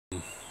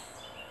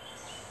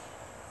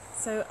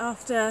So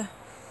after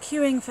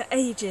queuing for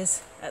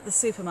ages at the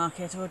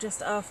supermarket or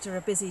just after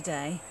a busy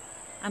day,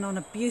 and on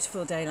a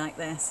beautiful day like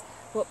this,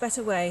 what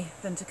better way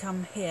than to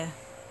come here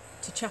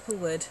to Chapel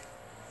Wood,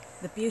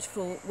 the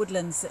beautiful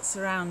woodlands that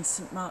surround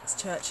St Mark's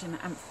Church in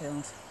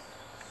Ampfield,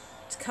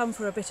 to come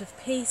for a bit of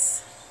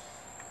peace,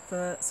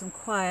 for some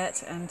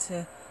quiet, and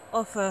to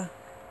offer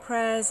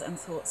prayers and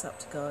thoughts up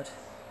to God.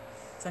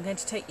 So I'm going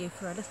to take you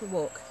for a little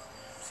walk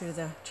through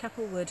the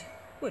Chapel Wood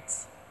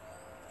woods.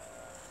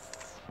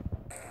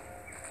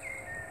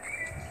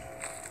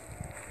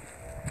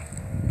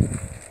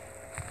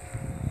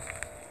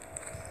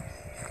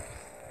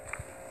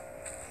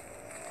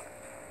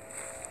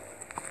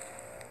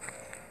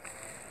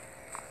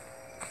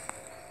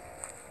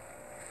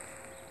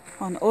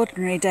 On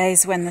ordinary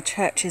days when the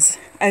church is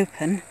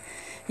open,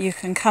 you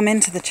can come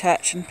into the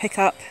church and pick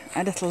up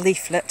a little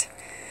leaflet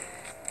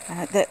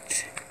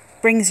that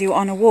brings you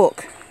on a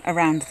walk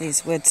around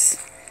these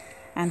woods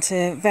and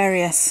to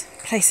various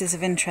places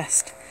of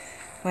interest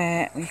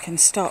where we can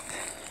stop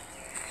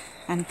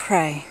and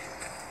pray.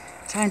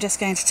 So I'm just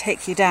going to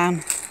take you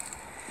down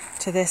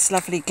to this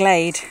lovely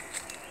glade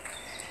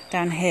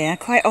down here.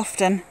 Quite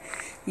often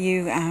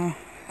you are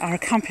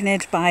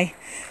accompanied by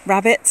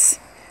rabbits,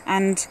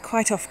 and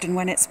quite often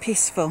when it's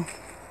peaceful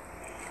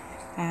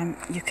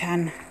you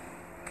can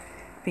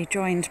be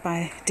joined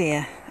by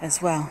deer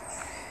as well.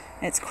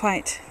 It's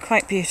quite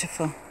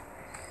beautiful.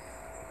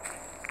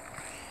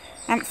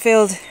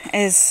 Ampfield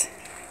is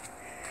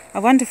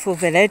a wonderful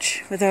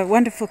village with a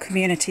wonderful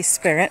community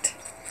spirit,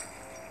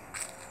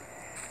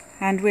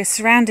 and we're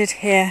surrounded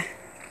here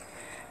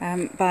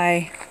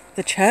by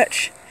the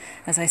church,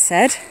 as I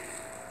said,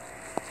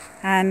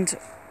 and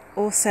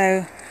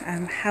also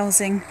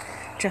housing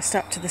just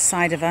up to the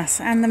side of us,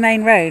 and the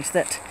main road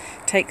that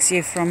takes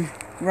you from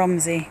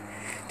Romsey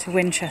to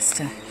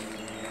Winchester.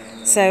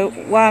 So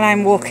while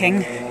I'm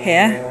walking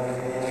here,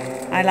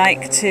 I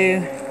like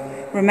to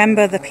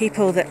remember the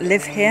people that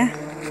live here.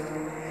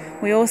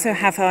 We also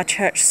have our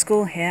church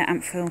school here,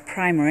 Ampfield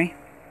Primary,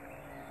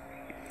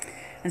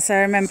 and so I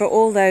remember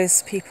all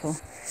those people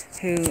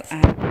who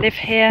live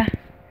here,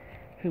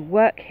 who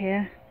work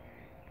here,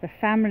 the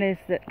families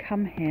that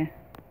come here,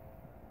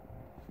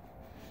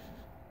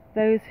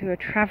 those who are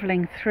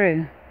travelling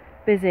through,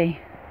 busy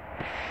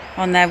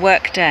on their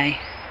work day.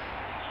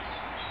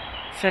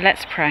 So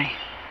let's pray.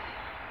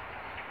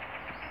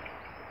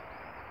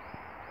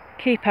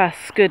 Keep us,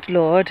 good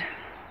Lord,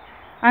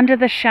 under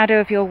the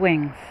shadow of your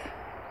wings.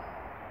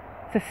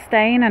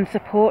 Sustain and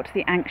support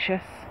the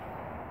anxious.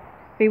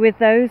 Be with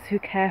those who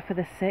care for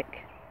the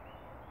sick,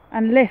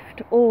 and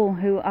lift all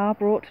who are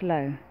brought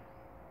low,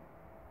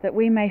 that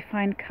we may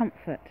find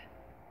comfort,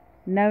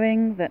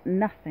 knowing that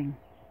nothing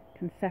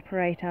can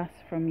separate us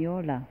from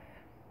your love.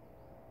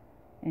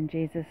 In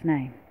Jesus'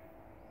 name,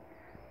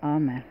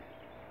 Amen.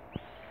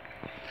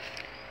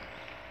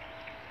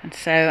 And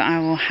so I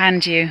will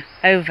hand you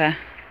over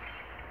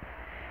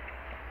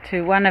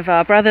to one of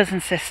our brothers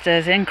and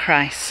sisters in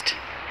Christ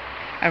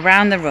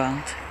around the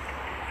world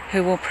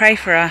who will pray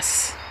for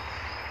us,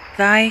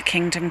 Thy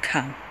kingdom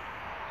come,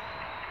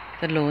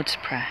 the Lord's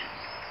Prayer.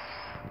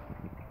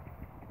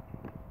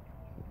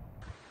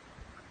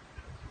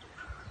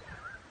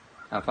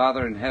 Our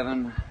Father in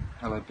heaven,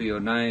 hallowed be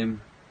your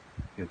name.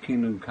 Your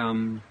kingdom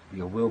come,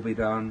 your will be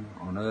done,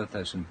 on earth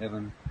as in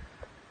heaven.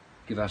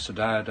 Give us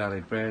today our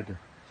daily bread.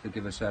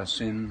 Forgive us our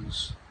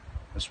sins,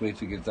 as we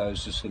forgive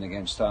those who sin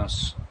against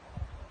us.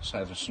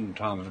 Save us from the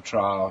time of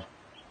trial.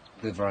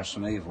 Deliver us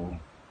from evil.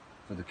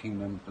 For the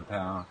kingdom, the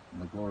power,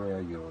 and the glory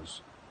are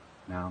yours,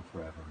 now and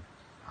forever.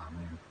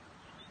 Amen.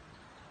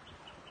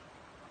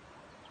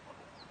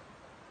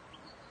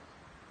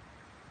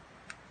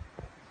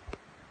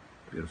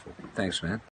 Beautiful. Thanks, man.